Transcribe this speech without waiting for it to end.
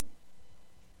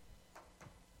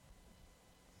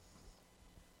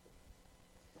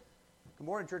Good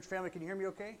morning, church family. Can you hear me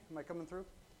okay? Am I coming through?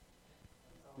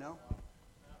 No?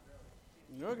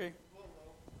 Okay.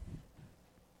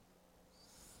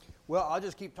 Well, I'll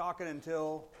just keep talking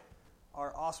until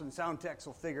our awesome sound techs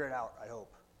will figure it out, I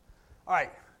hope. All right,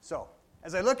 so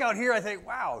as I look out here, I think,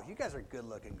 wow, you guys are a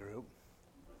good-looking group.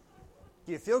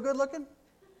 Do you feel good-looking?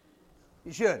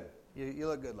 You should. You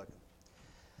look good-looking.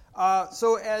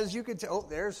 So as you can tell,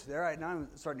 now I'm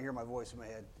starting to hear my voice in my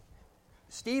head.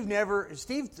 Steve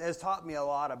has taught me a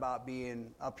lot about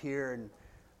being up here and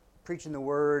preaching the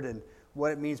word and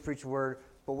what it means to preach the word.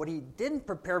 But what he didn't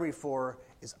prepare me for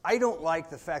is I don't like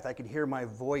the fact I can hear my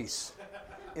voice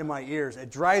in my ears. It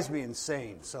drives me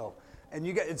insane. So, and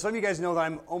some of you guys know that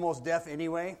I'm almost deaf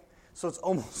anyway. So it's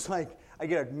almost like I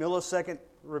get a millisecond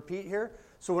repeat here.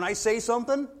 So when I say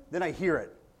something, then I hear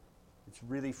it. It's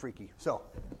really freaky. So,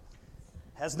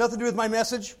 has nothing to do with my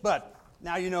message, but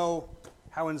now you know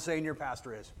how insane your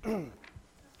pastor is.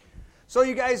 So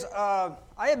you guys, I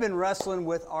have been wrestling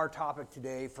with our topic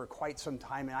today for quite some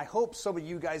time, and I hope some of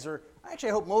you guys I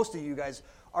hope most of you guys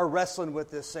are wrestling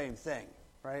with this same thing,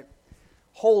 right?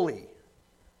 Holy.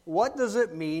 What does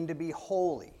it mean to be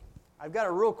holy? I've got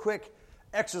a real quick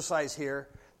exercise here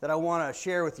that I want to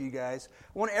share with you guys.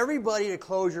 I want everybody to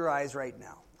close your eyes right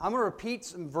now. I'm going to repeat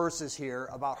some verses here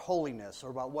about holiness, or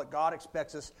about what God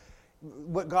expects us,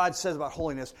 what God says about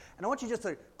holiness. And I want you just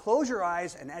to close your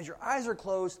eyes, and as your eyes are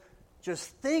closed, just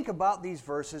think about these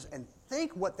verses and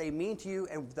think what they mean to you.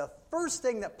 And the first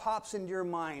thing that pops into your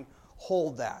mind,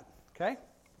 hold that. Okay?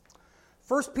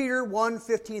 1 Peter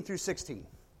 1:15 through 16.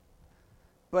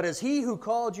 But as he who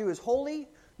called you is holy,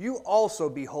 you also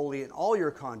be holy in all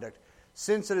your conduct,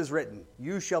 since it is written,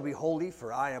 you shall be holy,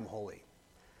 for I am holy.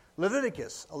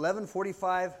 Leviticus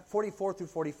 11:44 through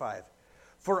 45.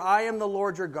 For I am the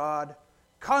Lord your God.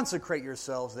 Consecrate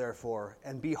yourselves, therefore,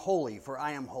 and be holy, for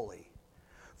I am holy.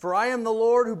 For I am the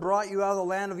Lord who brought you out of the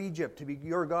land of Egypt to be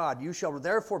your God. You shall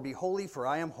therefore be holy, for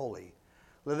I am holy.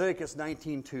 Leviticus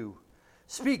 19:2.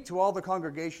 Speak to all the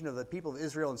congregation of the people of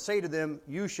Israel and say to them,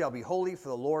 you shall be holy, for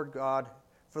the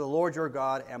Lord your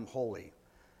God am holy.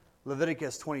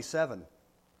 Leviticus 27.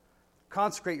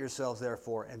 Consecrate yourselves,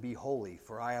 therefore, and be holy,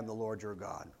 for I am the Lord your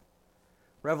God.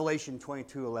 Revelation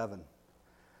 22:11.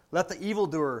 Let the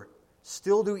evildoer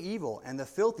still do evil, and the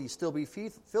filthy still be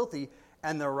filthy,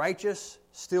 and the righteous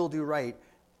still do right,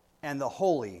 and the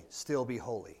holy still be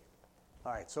holy.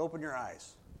 All right, so open your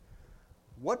eyes.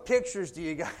 What pictures do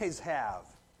you guys have?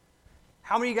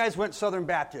 How many of you guys went Southern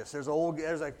Baptist? There's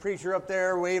a preacher up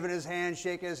there waving his hand,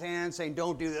 shaking his hand, saying,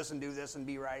 don't do this and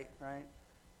be right, right?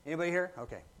 Anybody here?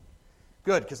 Okay.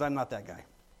 Good, because I'm not that guy.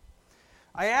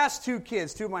 I asked two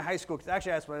of my high school kids.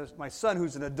 Actually, I asked my son,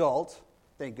 who's an adult,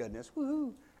 thank goodness,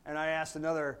 woohoo. And I asked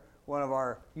another one of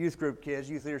our youth group kids,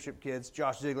 youth leadership kids,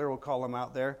 Josh Ziegler, we'll call him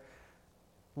out there.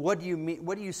 What do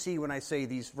you see when I say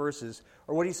these verses?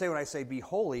 Or what do you say when I say be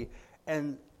holy?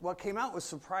 And what came out was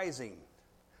surprising.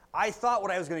 I thought what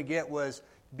I was going to get was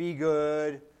be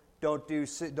good, don't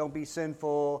be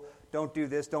sinful, don't do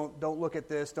this, don't look at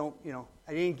this,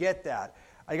 I didn't get that.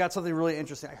 I got something really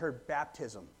interesting. I heard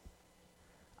baptism.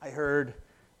 I heard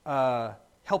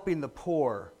helping the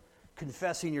poor,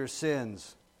 confessing your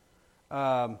sins,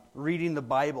 reading the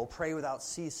Bible, pray without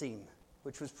ceasing,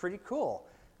 which was pretty cool.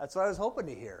 That's what I was hoping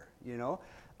to hear,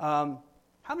 How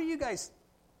many of you guys,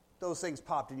 those things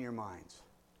popped in your minds?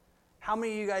 How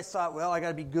many of you guys thought, well, I got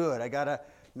to be good. I got to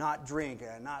not drink,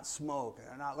 not smoke,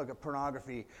 not look at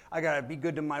pornography. I got to be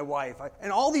good to my wife.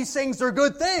 And all these things are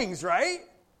good things, right?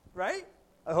 Right?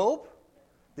 I hope.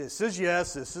 This is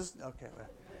yes. This is, okay.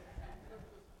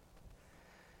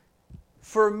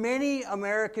 For many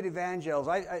American evangelicals,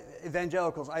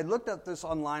 I looked up this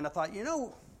online. I thought,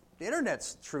 the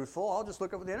internet's truthful. I'll just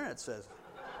look up what the internet says.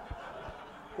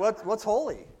 What's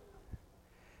holy?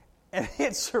 And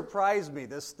it surprised me.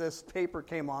 This paper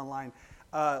came online.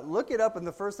 Look it up, and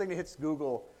the first thing that hits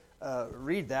Google,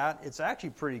 read that. It's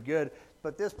actually pretty good.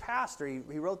 But this pastor,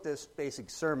 he wrote this basic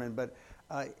sermon, but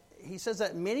he says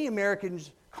that many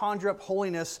Americans conjure up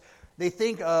holiness. They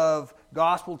think of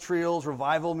gospel trills,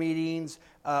 revival meetings,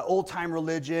 old-time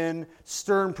religion,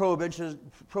 stern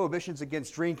prohibitions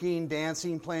against drinking,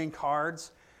 dancing, playing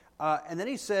cards. And then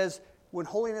he says, when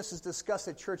holiness is discussed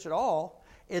at church at all,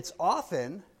 it's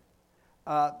often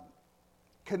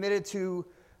committed to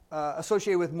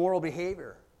associated with moral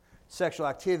behavior, sexual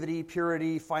activity,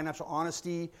 purity, financial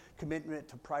honesty, commitment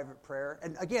to private prayer.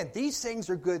 And again, these things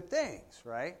are good things,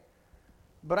 right?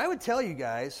 But I would tell you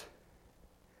guys,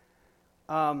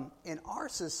 in our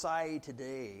society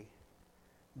today,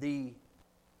 the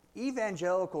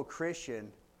evangelical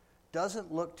Christian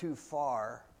doesn't look too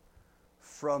far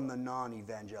from the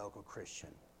non-evangelical Christian,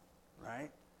 right?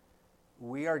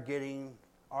 We are getting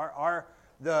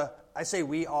I say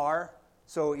we are,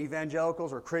 so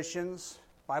evangelicals or Christians,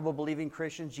 Bible-believing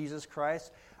Christians, Jesus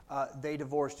Christ, they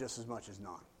divorce just as much as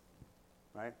non,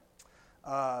 right?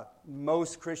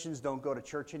 Most Christians don't go to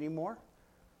church anymore.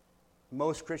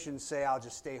 Most Christians say, I'll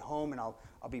just stay home and I'll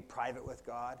be private with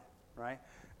God, right?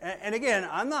 And again,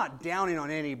 I'm not downing on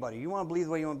anybody. You want to believe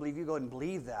the way you want to believe, you go ahead and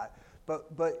believe that.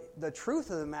 But the truth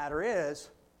of the matter is,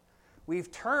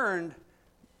 we've turned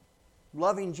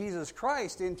loving Jesus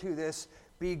Christ into this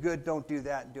be good, don't do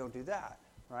that, and don't do that,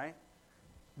 right?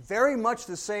 Very much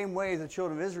the same way the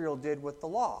children of Israel did with the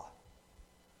law.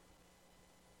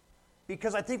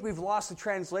 Because I think we've lost the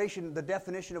translation, the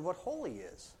definition of what holy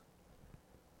is.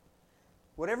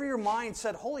 Whatever your mind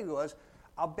said holy was,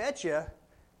 I'll bet you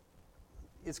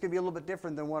it's going to be a little bit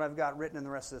different than what I've got written in the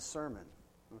rest of this sermon,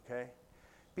 okay?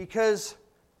 Because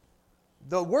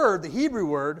the Hebrew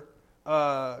word,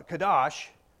 kadosh,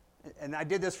 and I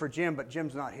did this for Jim, but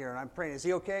Jim's not here, and I'm praying. Is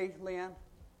he okay, Leanne?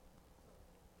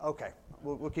 Okay,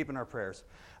 we'll keep in our prayers.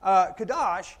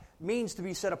 Kadosh means to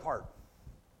be set apart,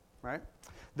 right?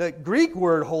 The Greek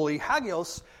word holy,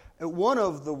 hagios, one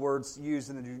of the words used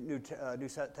in the New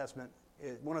Testament,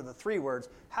 one of the three words,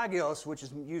 hagios, which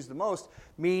is used the most,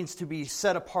 means to be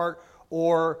set apart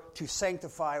or to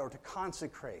sanctify or to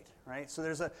consecrate, right? So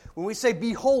when we say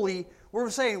be holy, we're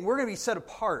saying we're going to be set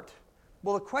apart.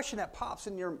 Well, the question that pops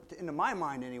into my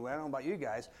mind anyway, I don't know about you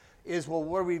guys, is, well,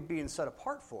 what are we being set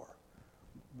apart for?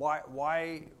 What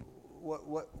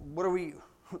are we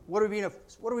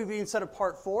being set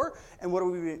apart for, and what are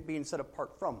we being set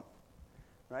apart from?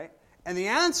 Right? And the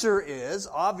answer is,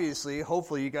 obviously,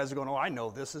 hopefully you guys are going, oh, I know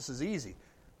this is easy.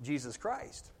 Jesus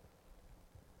Christ.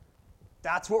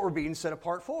 That's what we're being set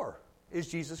apart for, is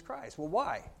Jesus Christ. Well,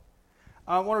 why?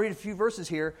 I want to read a few verses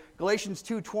here. Galatians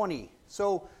 2:20.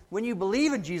 So, when you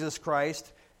believe in Jesus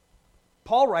Christ,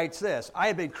 Paul writes this, I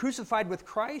have been crucified with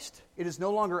Christ. It is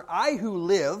no longer I who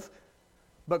live,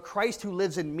 but Christ who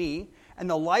lives in me. And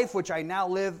the life which I now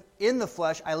live in the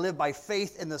flesh, I live by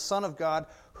faith in the Son of God,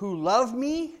 who loved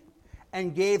me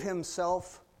and gave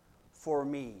himself for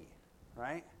me.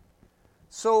 Right?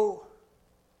 So,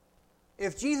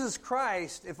 if Jesus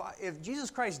Christ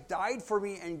died for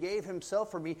me and gave himself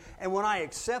for me, and when I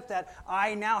accept that,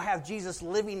 I now have Jesus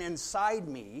living inside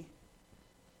me,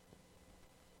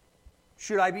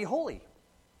 should I be holy?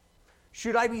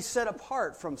 Should I be set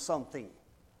apart from something?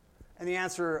 And the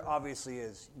answer obviously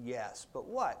is yes. But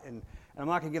what? And I'm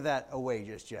not going to give that away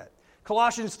just yet.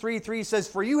 Colossians 3:3 says,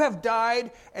 for you have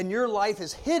died, and your life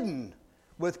is hidden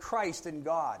with Christ in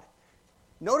God.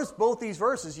 Notice both these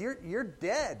verses. You're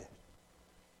dead.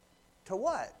 To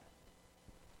what?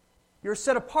 You're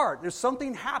set apart. There's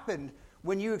something happened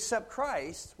when you accept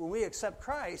Christ. When we accept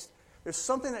Christ, there's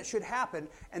something that should happen,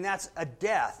 and that's a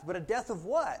death. But a death of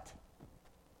what?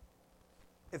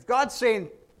 If God's saying,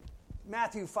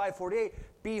 Matthew 5:48,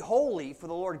 be holy, for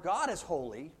the Lord God is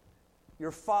holy,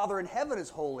 your Father in heaven is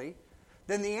holy,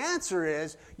 then the answer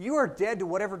is, you are dead to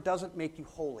whatever doesn't make you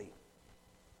holy.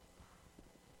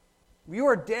 You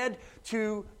are dead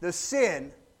to the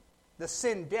sin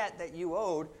debt that you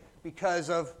owed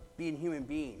because of being a human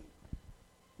being.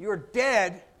 You are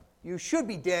dead, you should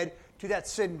be dead to that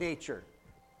sin nature.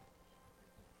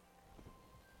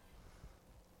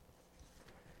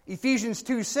 Ephesians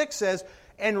 2:6 says,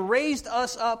 and raised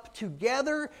us up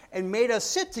together and made us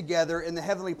sit together in the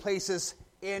heavenly places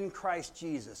in Christ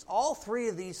Jesus. All three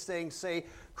of these things say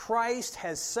Christ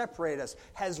has separated us,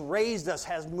 has raised us,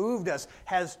 has moved us,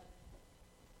 has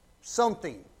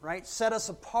something, right? Set us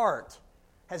apart,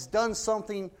 has done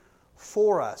something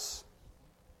for us.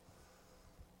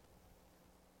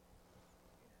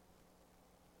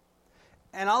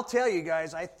 And I'll tell you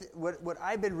guys, what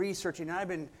I've been researching, and I've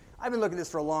been looking at this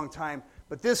for a long time,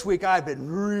 but this week I've been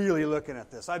really looking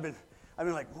at this. I've been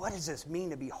like, what does this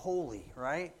mean to be holy,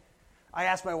 right? I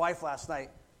asked my wife last night,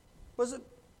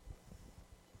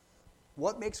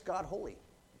 what makes God holy?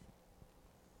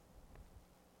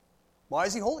 Why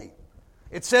is he holy?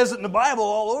 It says it in the Bible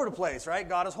all over the place, right?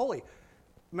 God is holy.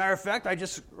 Matter of fact, I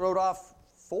just wrote off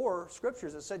 4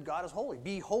 scriptures that said God is holy.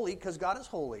 Be holy because God is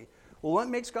holy. Well, what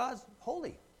makes God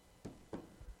holy?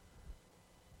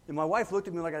 And my wife looked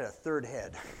at me like I had a third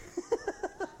head.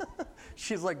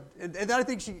 She's like, and then I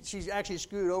think she's actually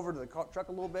scooted over to the truck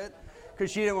a little bit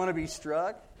because she didn't want to be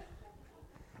struck.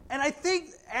 And I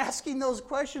think asking those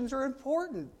questions are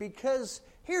important because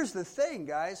here's the thing,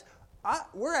 guys.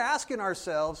 We're asking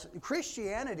ourselves,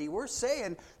 Christianity, we're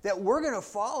saying that we're going to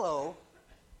follow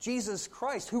Jesus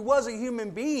Christ, who was a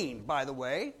human being, by the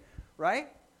way, right?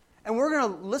 And we're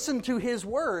going to listen to His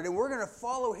Word, and we're going to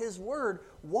follow His Word.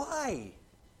 Why?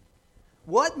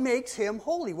 What makes Him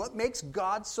holy? What makes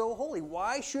God so holy?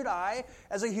 Why should I,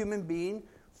 as a human being,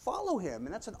 follow Him?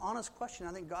 And that's an honest question.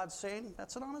 I think God's saying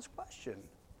that's an honest question.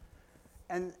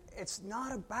 And it's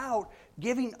not about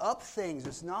giving up things.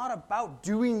 It's not about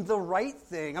doing the right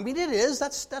thing. I mean, it is.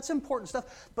 That's important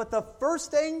stuff. But the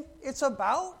first thing it's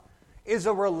about is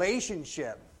a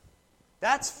relationship.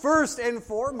 That's first and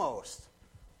foremost.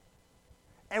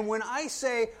 And when I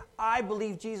say, I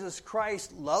believe Jesus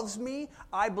Christ loves me,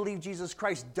 I believe Jesus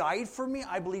Christ died for me,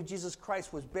 I believe Jesus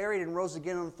Christ was buried and rose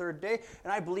again on the third day,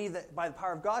 and I believe that by the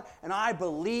power of God, and I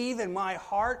believe in my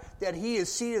heart that He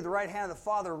is seated at the right hand of the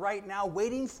Father right now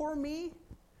waiting for me,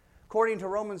 according to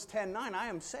Romans 10:9, I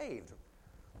am saved.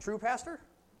 True, Pastor?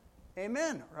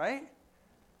 Amen, right?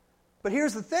 But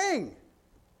here's the thing.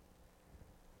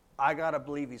 I got to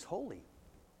believe He's holy.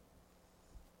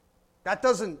 That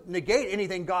doesn't negate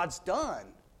anything God's done.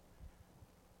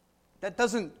 That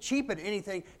doesn't cheapen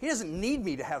anything. He doesn't need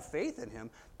me to have faith in Him.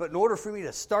 But in order for me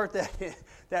to start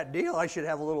that deal, I should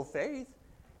have a little faith.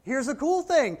 Here's the cool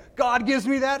thing. God gives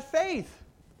me that faith.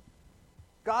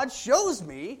 God shows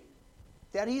me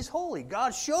that He's holy.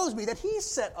 God shows me that He's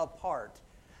set apart.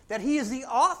 That He is the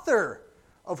author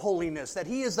of holiness. That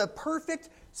He is the perfect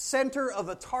center of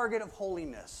the target of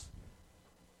holiness.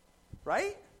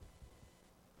 Right?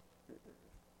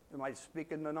 Am I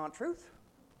speaking the non-truth?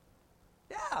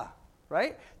 Yeah,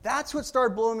 right? That's what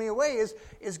started blowing me away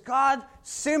is God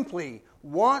simply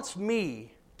wants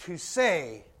me to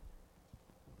say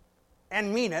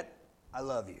and mean it, I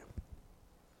love you.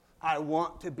 I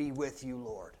want to be with you,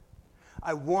 Lord.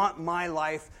 I want my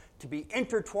life to be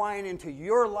intertwined into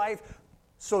your life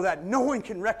so that no one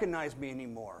can recognize me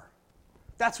anymore.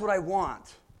 That's what I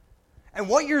want. And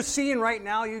what you're seeing right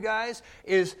now, you guys,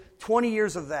 is 20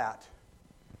 years of that.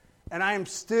 And I am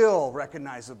still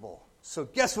recognizable. So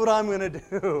guess what I'm going to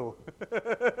do?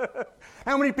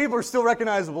 How many people are still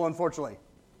recognizable, unfortunately?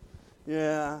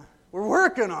 Yeah, we're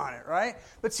working on it, right?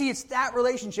 But see, it's that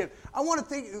relationship. I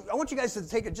want you guys to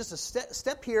take just a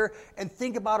step here and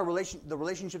think about the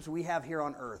relationships we have here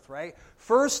on earth, right?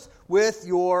 First, with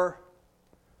your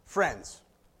friends.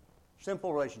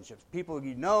 Simple relationships. People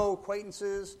you know,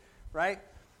 acquaintances, right?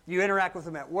 You interact with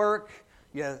them at work.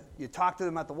 You talk to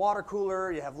them at the water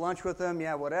cooler, you have lunch with them,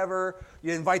 whatever.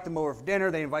 You invite them over for dinner,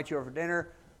 they invite you over for dinner.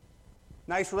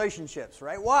 Nice relationships,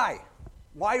 right? Why?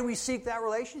 Why do we seek that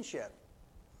relationship?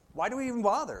 Why do we even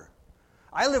bother?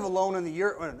 I live alone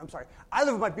I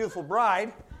live with my beautiful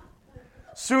bride,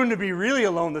 soon to be really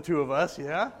alone, the two of us,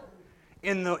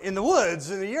 in the woods,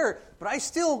 in the yurt. But I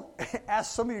still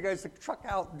ask some of you guys to truck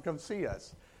out and come see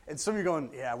us. And some of you are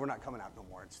going, we're not coming out no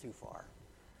more, it's too far.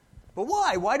 But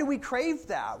why? Why do we crave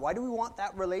that? Why do we want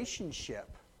that relationship,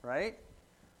 right?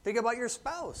 Think about your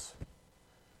spouse,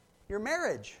 your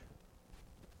marriage.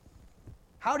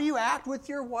 How do you act with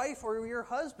your wife or your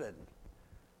husband?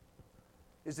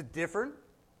 Is it different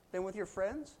than with your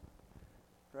friends,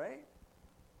 right?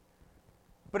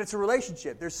 But it's a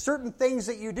relationship. There's certain things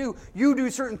that you do. You do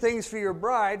certain things for your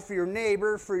bride, for your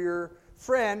neighbor, for your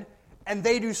friend, and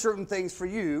they do certain things for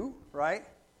you, right?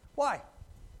 Why?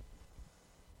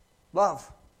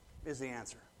 Love is the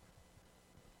answer.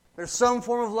 There's some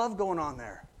form of love going on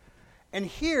there. And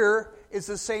here is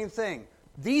the same thing.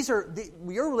 Your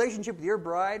relationship with your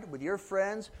bride, with your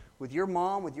friends, with your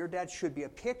mom, with your dad should be a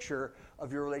picture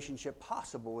of your relationship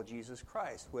possible with Jesus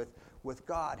Christ, with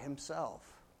God Himself,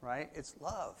 right? It's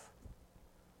love.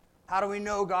 How do we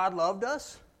know God loved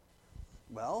us?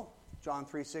 Well, John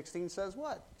 3:16 says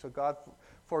what? For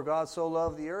God so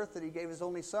loved the earth that He gave His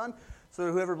only Son, so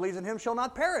that whoever believes in Him shall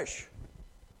not perish.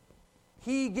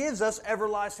 He gives us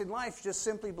everlasting life just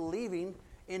simply believing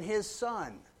in His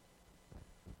Son.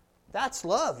 That's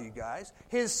love, you guys.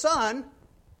 His Son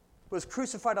was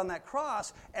crucified on that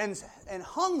cross and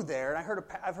hung there. And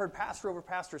I've heard pastor over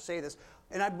pastor say this,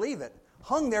 and I believe it.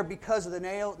 Hung there because of the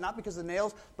nail, not because of the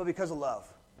nails, but because of love.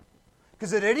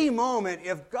 Because at any moment,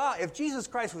 if Jesus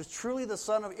Christ is truly the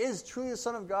Son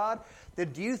of God,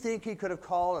 then do you think He could have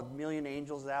called 1,000,000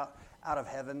 angels out of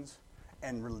heavens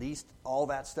and released all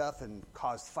that stuff and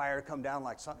caused fire to come down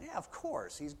like something? Yeah, of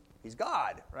course. He's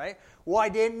God, right? Why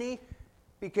didn't He?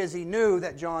 Because He knew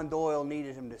that John Doyle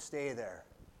needed Him to stay there.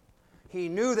 He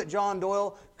knew that John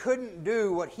Doyle couldn't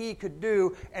do what he could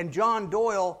do, and John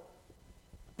Doyle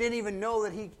didn't even know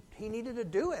that he needed to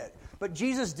do it. But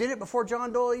Jesus did it before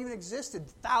John Doyle even existed,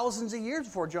 thousands of years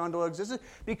before John Doyle existed,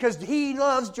 because He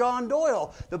loves John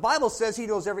Doyle. The Bible says He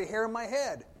knows every hair on my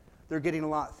head. They're getting a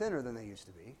lot thinner than they used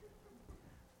to be.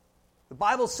 The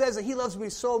Bible says that he loves me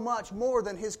so much more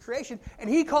than his creation, and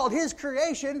he called his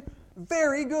creation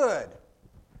very good.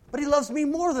 But he loves me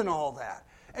more than all that.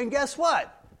 And guess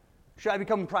what? Should I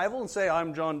become prideful and say,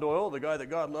 I'm John Doyle, the guy that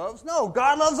God loves? No,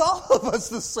 God loves all of us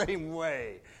the same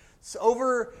way.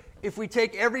 So if we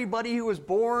take everybody who was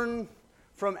born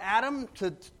from Adam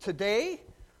to today,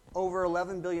 over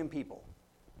 11 billion people.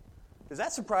 Does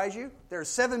that surprise you? There are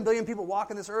 7 billion people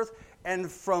walking this earth,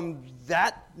 and from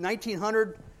that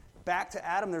 1900 back to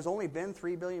Adam, there's only been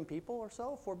 3 billion people or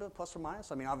so, 4 billion plus or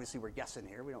minus. I mean, obviously we're guessing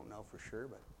here. We don't know for sure,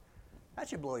 but that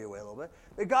should blow you away a little bit.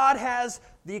 But God has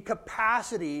the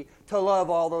capacity to love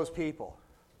all those people.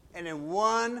 And in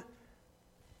one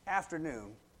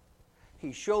afternoon,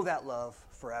 he showed that love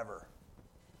forever.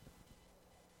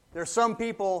 There are some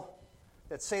people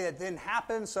that say that didn't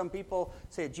happen. Some people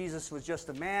say that Jesus was just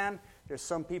a man. There's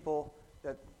some people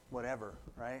that whatever,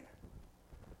 right?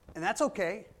 And that's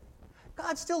okay.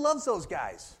 God still loves those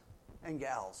guys and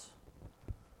gals.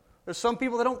 There's some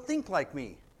people that don't think like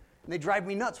me. And they drive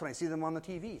me nuts when I see them on the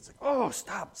TV. It's like, oh,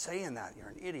 stop saying that. You're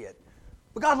an idiot.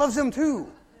 But God loves them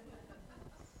too.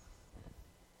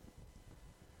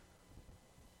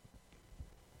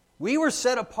 We were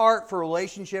set apart for a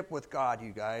relationship with God,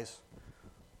 you guys.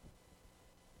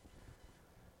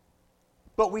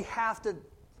 But we have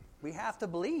to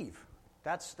believe.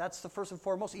 That's the first and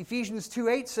foremost. Ephesians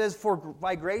 2:8 says, for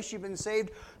by grace you've been saved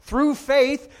through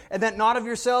faith, and that not of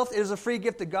yourself, it is a free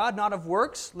gift of God, not of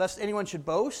works, lest anyone should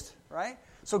boast. Right?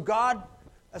 So God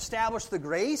established the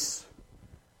grace,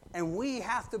 and we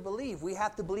have to believe. We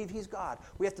have to believe He's God.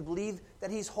 We have to believe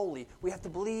that He's holy. We have to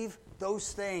believe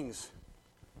those things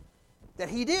that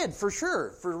He did, for sure,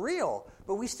 for real.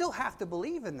 But we still have to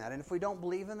believe in that. And if we don't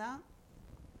believe in that,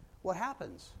 what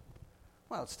happens?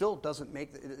 Well, it still doesn't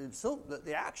make,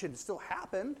 the action still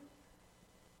happened,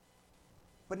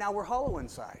 but now we're hollow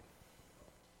inside.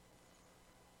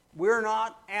 We're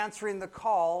not answering the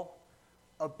call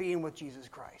of being with Jesus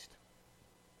Christ.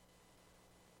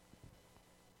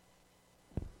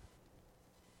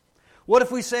 What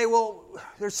if we say, well,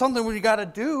 there's something we got to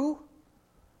do?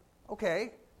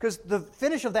 Okay, because the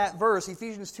finish of that verse,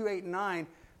 Ephesians 2:8 and 9,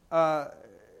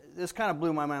 this kind of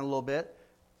blew my mind a little bit.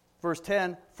 Verse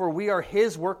 10, for we are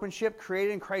His workmanship,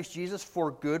 created in Christ Jesus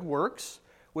for good works,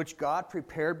 which God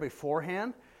prepared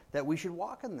beforehand that we should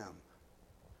walk in them.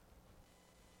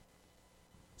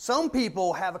 Some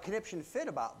people have a conniption fit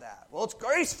about that. Well, it's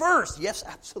grace first. Yes,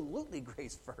 absolutely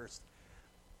grace first.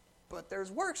 But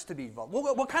there's works to be involved.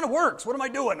 What kind of works? What am I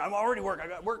doing? I'm already working.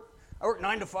 I work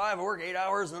 9 to 5. I work 8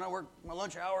 hours, and then I work my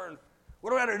lunch hour. And what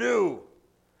do I got to do?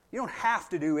 You don't have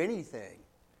to do anything.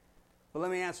 But let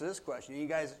me answer this question. You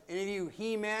guys, any of you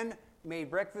he-men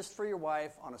made breakfast for your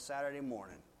wife on a Saturday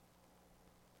morning?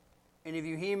 Any of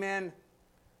you he-men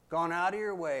gone out of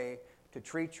your way to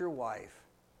treat your wife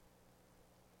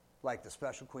like the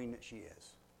special queen that she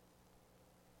is?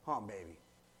 Huh, baby.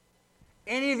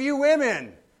 Any of you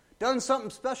women done something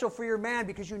special for your man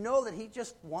because you know that he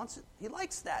just wants it, he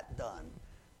likes that done,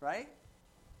 right?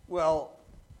 Well,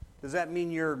 does that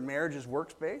mean your marriage is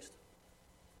works-based?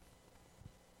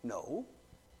 No.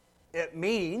 It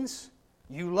means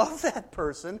you love that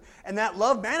person, and that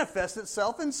love manifests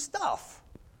itself in stuff.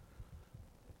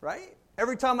 Right?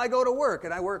 Every time I go to work,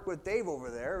 and I work with Dave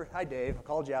over there. Hi, Dave. I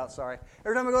called you out, sorry.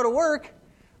 Every time I go to work,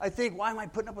 I think, why am I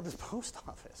putting up with this post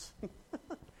office?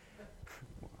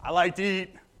 I like to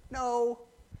eat. No.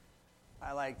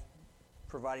 I like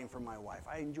providing for my wife.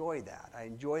 I enjoy that. I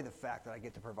enjoy the fact that I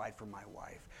get to provide for my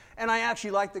wife. And I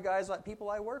actually like the people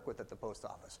I work with at the post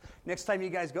office. Next time you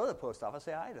guys go to the post office,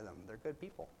 say hi to them. They're good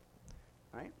people.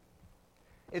 Right?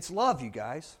 It's love, you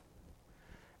guys.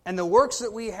 And the works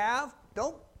that we have,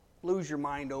 don't lose your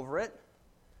mind over it.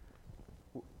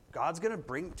 God's going to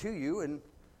bring to you, and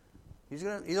He's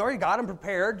already got them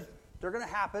prepared. They're going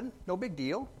to happen. No big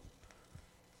deal.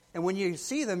 And when you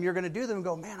see them, you're going to do them and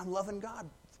go, man, I'm loving God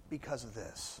because of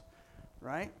this,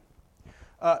 right?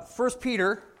 1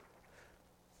 Peter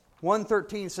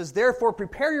 1:13 says, therefore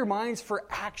prepare your minds for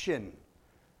action,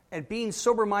 and being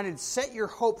sober-minded, set your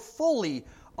hope fully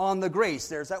on the grace.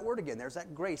 There's that word again. There's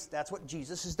that grace. That's what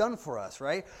Jesus has done for us,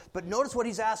 right? But notice what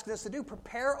He's asking us to do.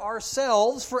 Prepare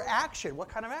ourselves for action. What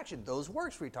kind of action? Those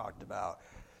works we talked about.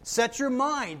 Set your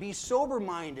mind. Be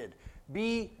sober-minded.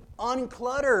 Be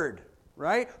uncluttered,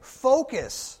 right?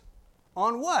 Focus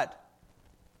on what?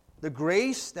 The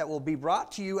grace that will be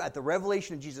brought to you at the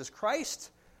revelation of Jesus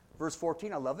Christ. Verse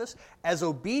 14, I love this. As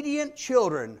obedient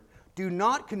children, do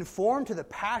not conform to the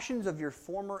passions of your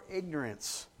former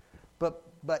ignorance.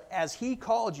 But as He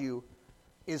called you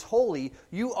is holy,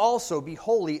 you also be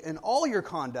holy in all your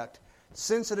conduct,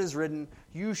 since it is written,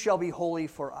 you shall be holy,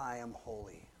 for I am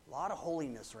holy. A lot of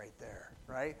holiness right there,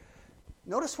 right?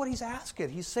 Notice what he's asking.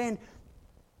 He's saying,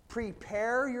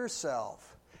 prepare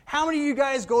yourself. How many of you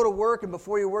guys go to work and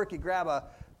before you work you grab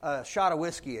a shot of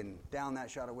whiskey and down that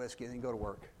shot of whiskey and then you go to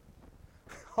work?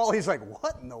 Ollie's like,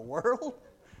 what in the world?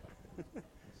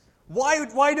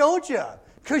 Why don't you?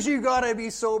 Because you got to be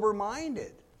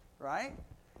sober-minded, right?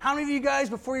 How many of you guys,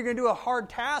 before you're going to do a hard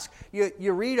task,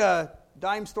 you read a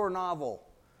dime store novel,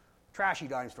 trashy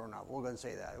dime store novel? We're going to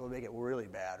say that. It will make it really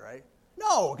bad, right?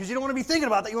 No, because you don't want to be thinking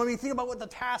about that. You want to be thinking about what the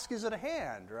task is at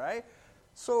hand, right?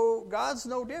 So God's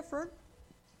no different.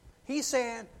 He's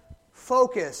saying,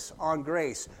 focus on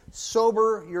grace.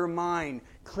 Sober your mind.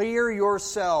 Clear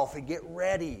yourself and get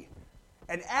ready.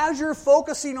 And as you're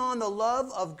focusing on the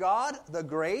love of God, the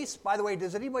grace, by the way,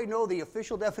 does anybody know the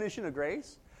official definition of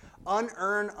grace?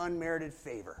 Unearned, unmerited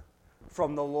favor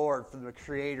from the Lord, from the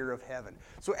Creator of heaven.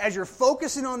 So as you're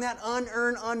focusing on that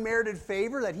unearned, unmerited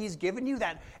favor that He's given you,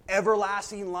 that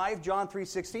everlasting life, John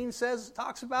 3:16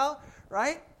 talks about,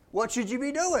 right? What should you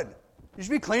be doing? You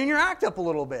should be cleaning your act up a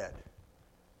little bit,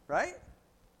 right?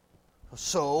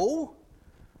 So,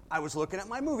 I was looking at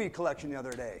my movie collection the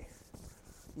other day.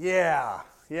 Yeah,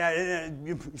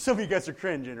 some of you guys are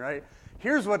cringing, right?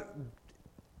 Here's what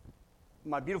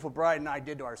my beautiful bride and I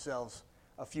did to ourselves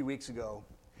a few weeks ago.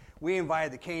 We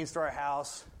invited the Canes to our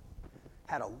house,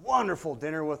 had a wonderful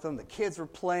dinner with them. The kids were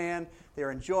playing. They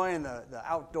were enjoying the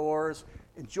outdoors,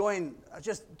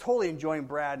 just totally enjoying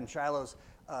Brad and Shiloh's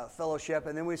fellowship.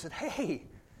 And then we said, hey,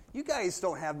 you guys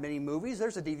don't have many movies.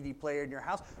 There's a DVD player in your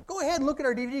house. Go ahead and look at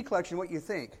our DVD collection, what you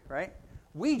think, right?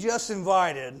 We just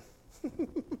invited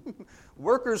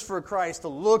Workers for Christ to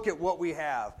look at what we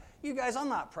have. You guys,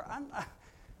 I'm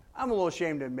a little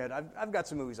ashamed to admit, I've got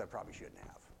some movies I probably shouldn't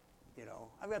have. You know,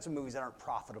 I've got some movies that aren't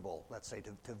profitable, let's say,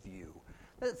 to view.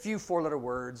 A few four-letter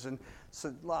words and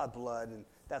a lot of blood and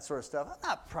that sort of stuff. I'm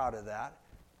not proud of that.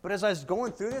 But as I was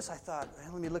going through this, I thought,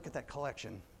 let me look at that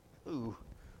collection. Ooh,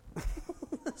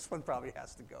 this one probably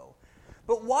has to go.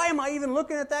 But why am I even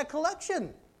looking at that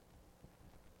collection?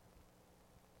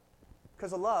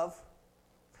 Because of love.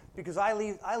 Because I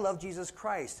love Jesus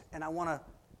Christ, and I want to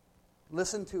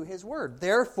listen to His word.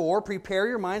 Therefore, prepare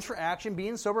your minds for action,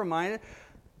 being sober-minded.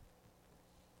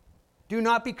 Do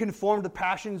not be conformed to the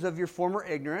passions of your former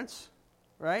ignorance,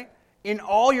 right? In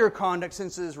all your conduct,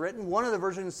 since it is written, one of the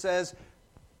versions says,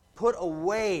 put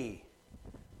away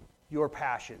your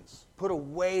passions. Put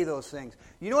away those things.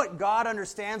 You know what God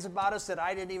understands about us that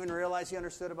I didn't even realize He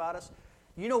understood about us?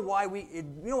 You know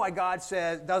why God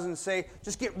doesn't say,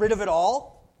 just get rid of it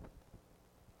all?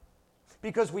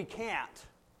 Because we can't.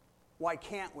 Why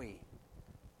can't we?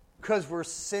 Because we're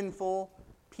sinful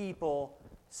people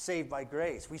saved by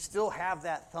grace. We still have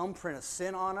that thumbprint of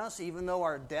sin on us, even though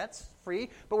our debt's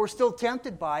free, but we're still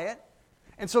tempted by it.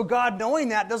 And so God, knowing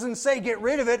that, doesn't say get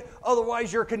rid of it,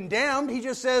 otherwise you're condemned. He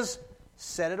just says,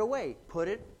 set it away. Put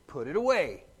it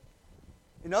away.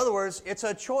 In other words, it's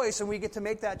a choice, and we get to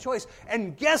make that choice.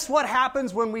 And guess what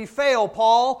happens when we fail,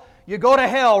 Paul? You go to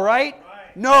hell, right?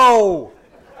 No.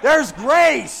 There's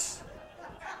grace.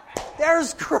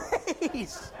 There's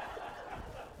grace.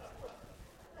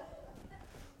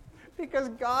 Because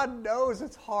God knows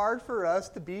it's hard for us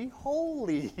to be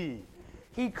holy.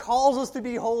 He calls us to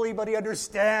be holy, but He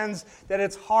understands that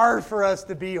it's hard for us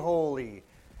to be holy.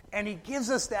 And He gives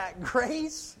us that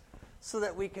grace so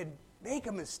that we could make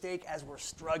a mistake as we're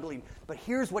struggling. But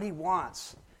here's what He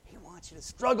wants. He wants you to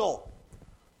struggle.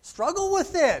 Struggle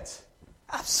with it.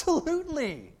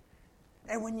 Absolutely.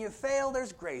 And when you fail,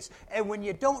 there's grace. And when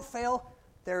you don't fail,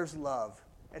 there's love.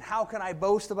 And how can I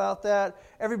boast about that?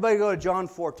 Everybody go to John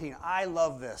 14. I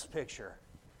love this picture.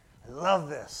 I love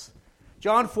this.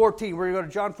 John 14. We're going to go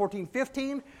to John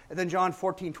 14:15, and then John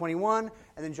 14:21,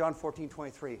 and then John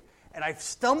 14:23. And I've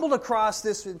stumbled across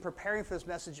this in preparing for this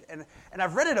message, and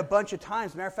I've read it a bunch of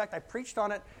times. As a matter of fact, I preached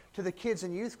on it to the kids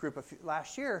and youth group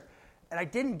last year, and I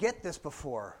didn't get this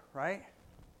before, right?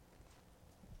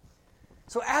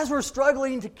 So as we're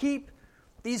struggling to keep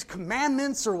these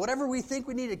commandments or whatever we think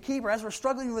we need to keep, or as we're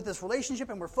struggling with this relationship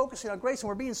and we're focusing on grace and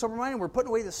we're being sober-minded and we're putting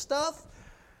away this stuff,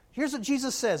 here's what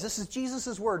Jesus says. This is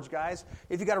Jesus' words, guys.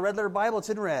 If you got a red letter Bible, it's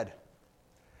in red.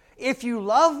 If you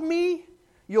love me,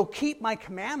 you'll keep my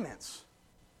commandments.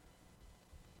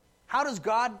 How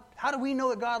do we know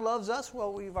that God loves us?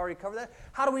 Well, we've already covered that.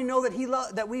 How do we know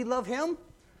that we love Him?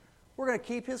 We're going to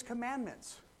keep His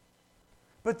commandments.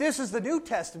 But this is the New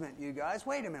Testament, you guys.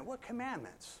 Wait a minute. What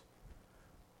commandments?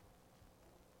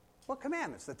 What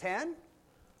commandments? The 10?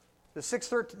 The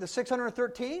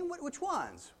 613? Which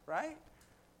ones, right?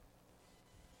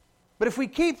 But if we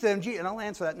keep them, and I'll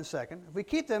answer that in a second. If we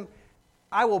keep them,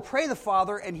 I will pray the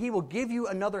Father, and He will give you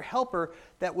another helper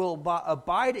that will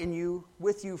abide in you,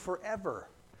 with you forever.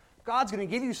 God's going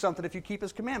to give you something if you keep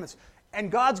His commandments.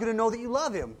 And God's going to know that you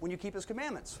love Him when you keep His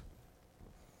commandments.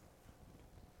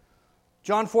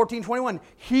 John 14:21.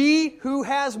 He who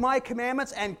has my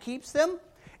commandments and keeps them,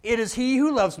 it is he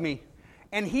who loves me.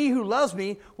 And he who loves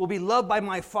me will be loved by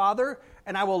my Father,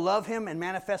 and I will love him and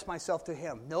manifest myself to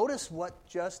him. Notice what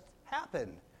just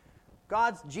happened.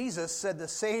 Jesus said the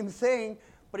same thing,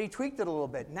 but He tweaked it a little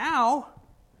bit. Now,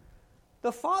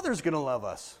 the Father's going to love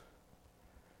us.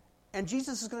 And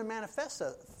Jesus is going to manifest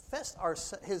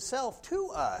Himself to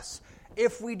us.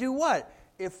 If we do what?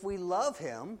 If we love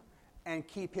Him and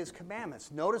keep His commandments.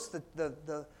 Notice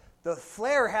that the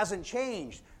flair hasn't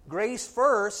changed. Grace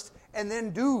first, and then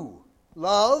do.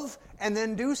 Love, and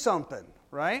then do something,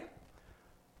 right?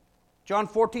 John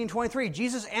 14:23,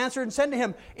 Jesus answered and said to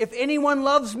him, if anyone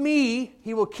loves me,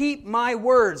 he will keep my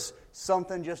words.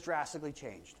 Something just drastically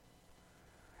changed.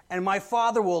 And my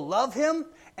Father will love him,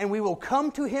 and we will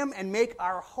come to him and make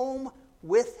our home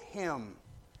with him.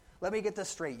 Let me get this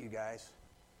straight, you guys.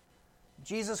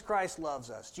 Jesus Christ loves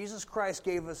us. Jesus Christ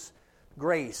gave us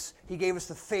grace. He gave us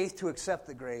the faith to accept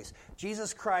the grace.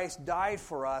 Jesus Christ died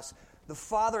for us. The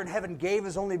Father in heaven gave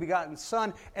His only begotten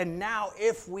Son. And now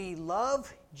if we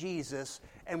love Jesus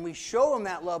and we show Him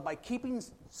that love by keeping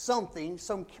something,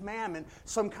 some commandment,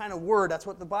 some kind of word, that's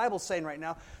what the Bible's saying right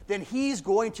now, then He's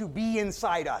going to be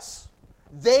inside us.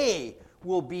 They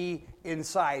will be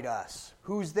inside us.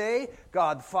 Who's they?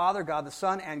 God the Father, God the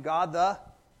Son, and God the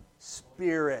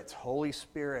Spirit. Holy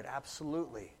Spirit,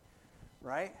 absolutely.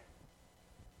 Right?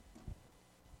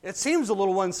 It seems a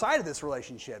little one-sided, this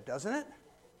relationship, doesn't it?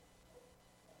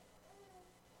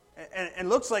 And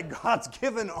looks like God's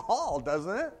given all,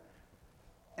 doesn't it?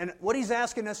 And what He's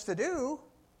asking us to do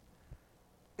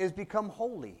is become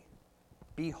holy.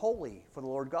 Be holy, for the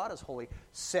Lord God is holy.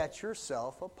 Set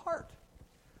yourself apart.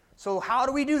 So how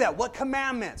do we do that? What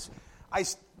commandments?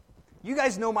 You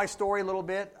guys know my story a little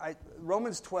bit.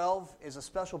 Romans 12 is a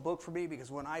special book for me because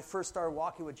when I first started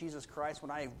walking with Jesus Christ, when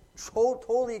I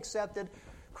totally accepted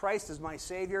Christ as my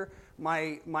Savior,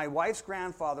 my wife's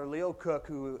grandfather, Leo Cook,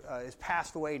 who is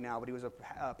passed away now, but he was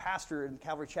a pastor in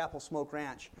Calvary Chapel, Smoke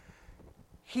Ranch,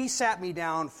 he sat me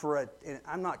down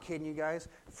I'm not kidding you guys,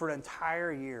 for an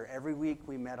entire year. Every week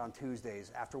we met on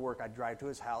Tuesdays. After work, I'd drive to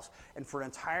his house, and for an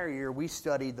entire year we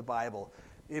studied the Bible.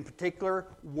 In particular,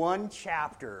 one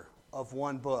chapter of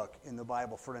one book in the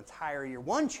Bible for an entire year.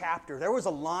 One chapter. There was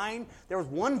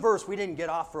one verse we didn't get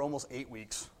off for almost 8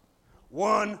 weeks.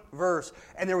 One verse.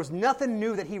 And there was nothing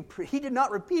new that he did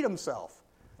not repeat himself.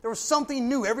 There was something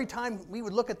new every time we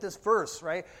would look at this verse,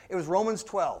 right? It was Romans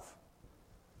 12.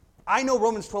 I know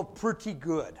Romans 12 pretty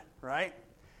good, right?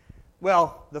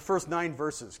 Well, the first 9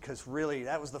 verses, because really,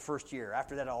 that was the first year.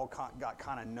 After that, it all got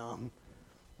kind of numb.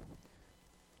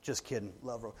 Just kidding.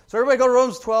 Love Romans. So everybody go to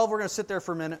Romans 12. We're going to sit there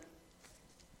for a minute.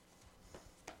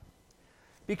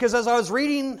 Because as I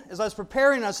was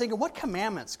preparing, I was thinking, what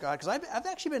commandments, God? Because I've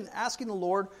actually been asking the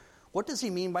Lord, what does He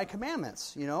mean by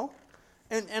commandments, you know?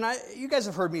 And you guys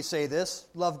have heard me say this,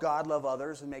 love God, love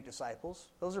others, and make disciples.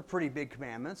 Those are pretty big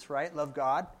commandments, right? Love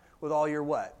God with all your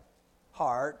what?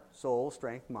 Heart, soul,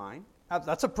 strength, mind.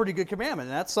 That's a pretty good commandment,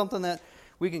 and that's something that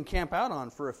we can camp out on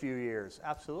for a few years.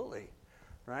 Absolutely,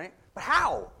 right? But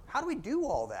how? How do we do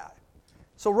all that?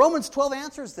 So Romans 12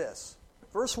 answers this.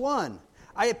 Verse 1.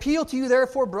 I appeal to you,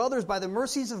 therefore, brothers, by the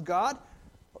mercies of God.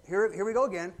 Here we go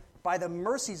again. By the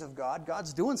mercies of God,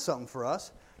 God's doing something for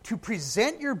us. To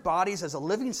present your bodies as a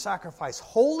living sacrifice,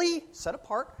 holy, set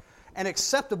apart, and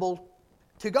acceptable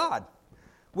to God,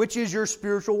 which is your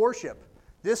spiritual worship.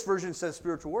 This version says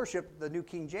spiritual worship. The New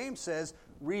King James says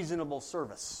reasonable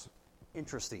service.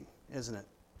 Interesting, isn't it?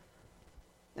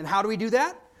 And how do we do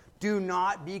that? Do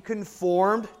not be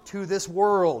conformed to this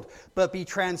world, but be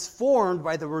transformed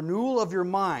by the renewal of your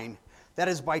mind. That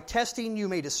is, by testing you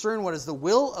may discern what is the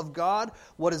will of God,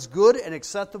 what is good and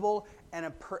acceptable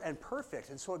and perfect.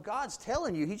 And so what God's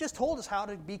telling you, He just told us how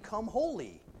to become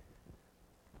holy.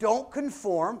 Don't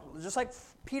conform, just like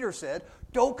Peter said,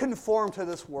 don't conform to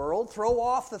this world. Throw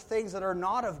off the things that are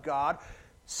not of God.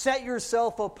 Set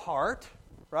yourself apart,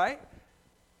 right?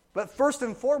 But first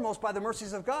and foremost, by the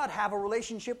mercies of God, have a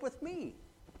relationship with me.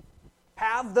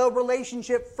 Have the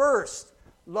relationship first.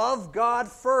 Love God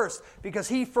first, because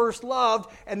He first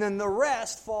loved, and then the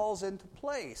rest falls into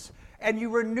place. And you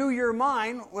renew your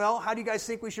mind. Well, how do you guys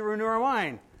think we should renew our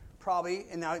mind? Probably,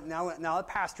 and now the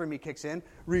pastor in me kicks in,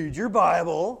 read your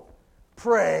Bible,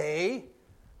 pray,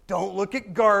 Don't look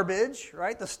at garbage,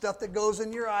 right? The stuff that goes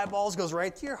in your eyeballs goes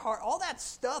right to your heart. All that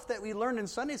stuff that we learned in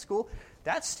Sunday school,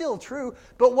 that's still true.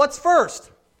 But what's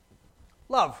first?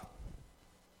 Love.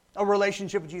 A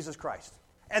relationship with Jesus Christ.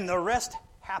 And the rest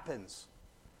happens.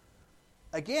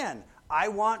 Again, I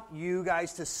want you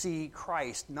guys to see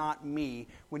Christ, not me,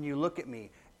 when you look at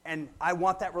me. And I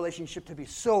want that relationship to be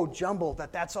so jumbled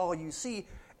that that's all you see.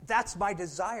 That's my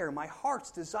desire. My heart's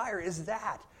desire is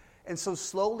that. And so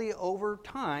slowly over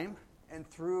time and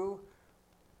through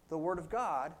the Word of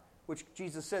God, which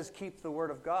Jesus says, keep the Word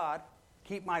of God,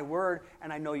 keep my Word,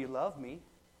 and I know you love me.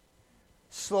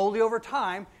 Slowly over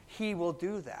time, He will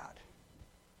do that.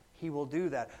 He will do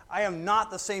that. I am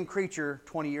not the same creature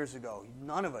 20 years ago.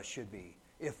 None of us should be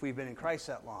if we've been in Christ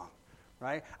that long,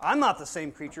 right? I'm not the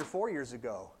same creature 4 years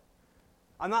ago.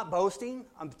 I'm not boasting.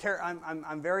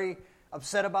 I'm very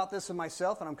upset about this in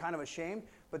myself, and I'm kind of ashamed.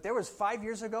 But there was 5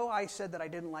 years ago, I said that I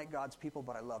didn't like God's people,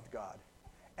 but I loved God.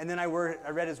 And then I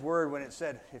read His Word when it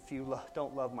said, if you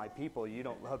don't love my people, you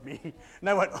don't love me. And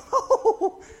I went,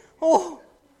 oh.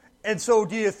 And so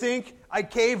do you think I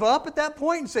gave up at that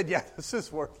point and said, yeah, this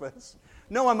is worthless?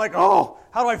 No, I'm like, how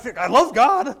do I feel? I love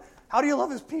God. How do you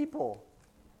love His people?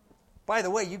 By the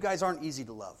way, you guys aren't easy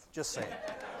to love. Just saying.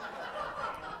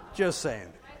 Just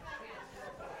saying.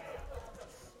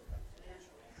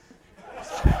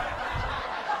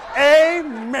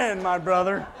 Amen, my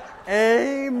brother.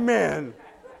 Amen.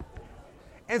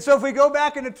 And so if we go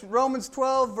back into Romans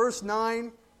 12, verse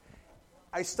 9,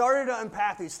 I started to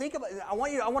unpack these. I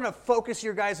want to focus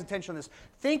your guys' attention on this.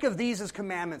 Think of these as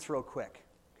commandments real quick.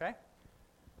 Okay?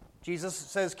 Jesus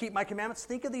says, keep my commandments.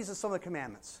 Think of these as some of the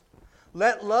commandments.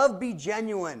 Let love be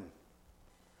genuine.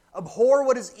 Abhor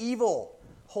what is evil.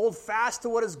 Hold fast to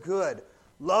what is good.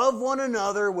 Love one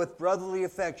another with brotherly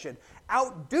affection.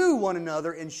 Outdo one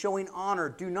another in showing honor.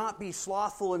 Do not be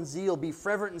slothful in zeal. Be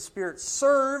fervent in spirit.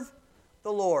 Serve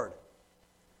the Lord.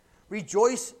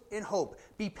 Rejoice in hope.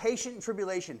 Be patient in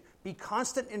tribulation. Be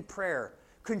constant in prayer.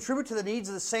 Contribute to the needs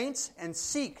of the saints and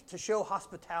seek to show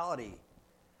hospitality.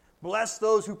 Bless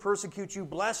those who persecute you.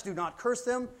 Bless, do not curse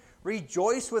them.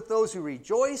 Rejoice with those who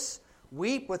rejoice.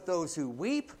 Weep with those who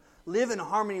weep. Live in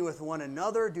harmony with one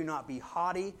another. Do not be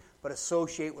haughty, but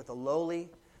associate with the lowly.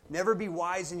 Never be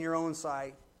wise in your own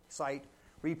sight.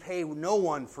 Repay no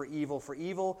one for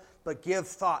evil, but give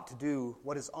thought to do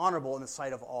what is honorable in the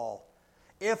sight of all.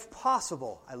 If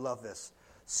possible, I love this,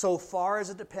 so far as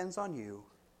it depends on you,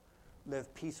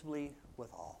 live peaceably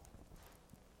with all.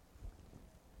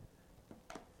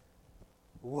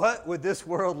 What would this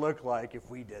world look like if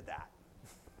we did that?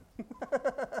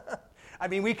 I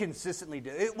mean, we consistently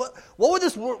do it. What would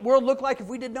this world look like if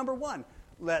we did number one?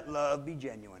 Let love be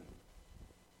genuine.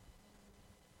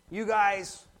 You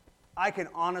guys, I can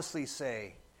honestly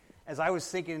say, as I was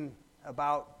thinking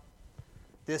about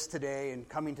this today and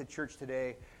coming to church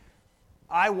today,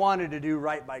 I wanted to do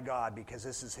right by God because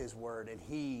this is His Word and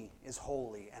He is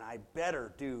holy and I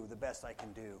better do the best I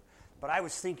can do. But I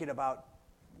was thinking about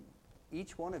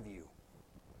each one of you.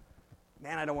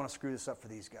 Man, I don't want to screw this up for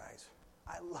these guys.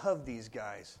 I love these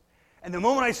guys. And the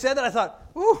moment I said that, I thought,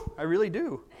 ooh, I really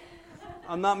do.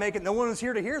 No one is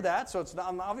here to hear that, so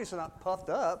I'm obviously not puffed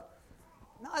up.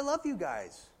 No, I love you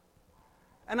guys.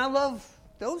 And I love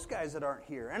those guys that aren't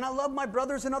here. And I love my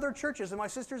brothers in other churches and my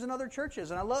sisters in other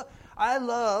churches. And I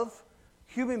love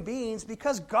human beings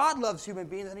because God loves human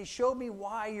beings and He showed me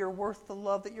why you're worth the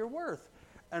love that you're worth.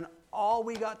 And all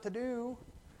we got to do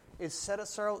is set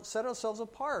ourselves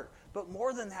apart. But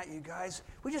more than that, you guys,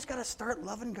 we just got to start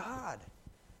loving God.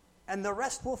 And the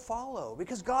rest will follow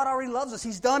because God already loves us.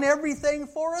 He's done everything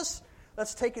for us.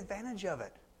 Let's take advantage of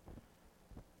it.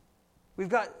 We've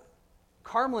got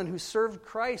Carmelin, who served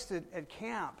Christ at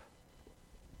camp.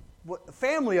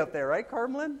 Family up there, right,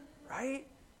 Carmelin? Right?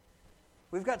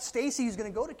 We've got Stacy, who's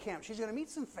going to go to camp. She's going to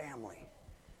meet some family.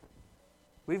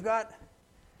 We've got...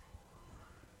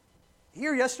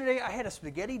 Here yesterday, I had a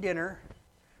spaghetti dinner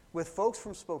with folks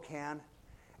from Spokane,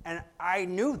 and I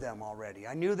knew them already.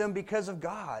 I knew them because of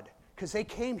God, because they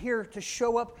came here to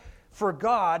show up for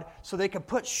God so they could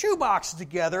put shoeboxes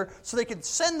together so they could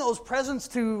send those presents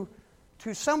to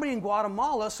somebody in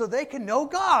Guatemala so they can know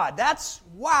God. That's,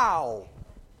 wow.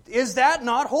 Is that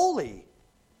not holy?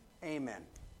 Amen.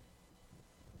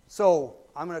 So,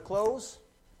 I'm going to close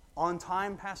on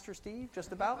time, Pastor Steve,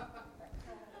 just about.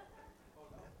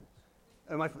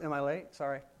 Am I late?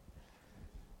 Sorry.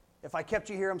 If I kept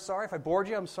you here, I'm sorry. If I bored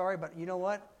you, I'm sorry. But you know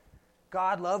what?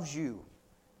 God loves you.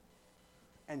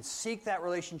 And seek that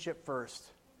relationship first.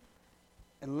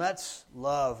 And let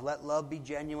love be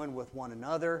genuine with one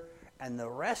another. And the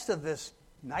rest of this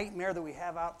nightmare that we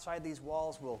have outside these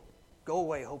walls will go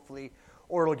away, hopefully,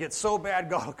 or it'll get so bad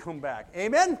God will come back.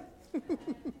 Amen?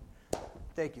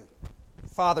 Thank you.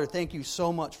 Father, thank you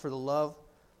so much for the love.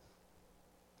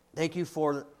 Thank you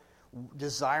for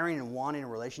desiring and wanting a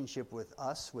relationship with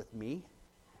us, with me.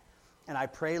 And I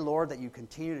pray, Lord, that you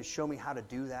continue to show me how to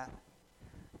do that.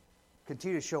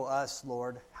 Continue to show us,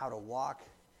 Lord, how to walk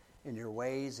in your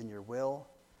ways, in your will.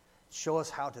 Show us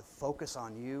how to focus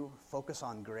on you, focus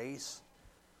on grace.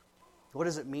 What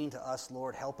does it mean to us,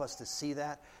 Lord? Help us to see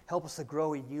that. Help us to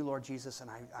grow in you, Lord Jesus. And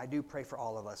I do pray for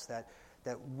all of us that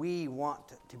we want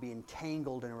to be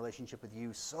entangled in a relationship with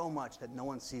you so much that no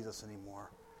one sees us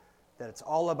anymore. That it's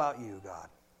all about you, God.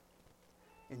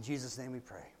 In Jesus' name we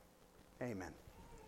pray. Amen.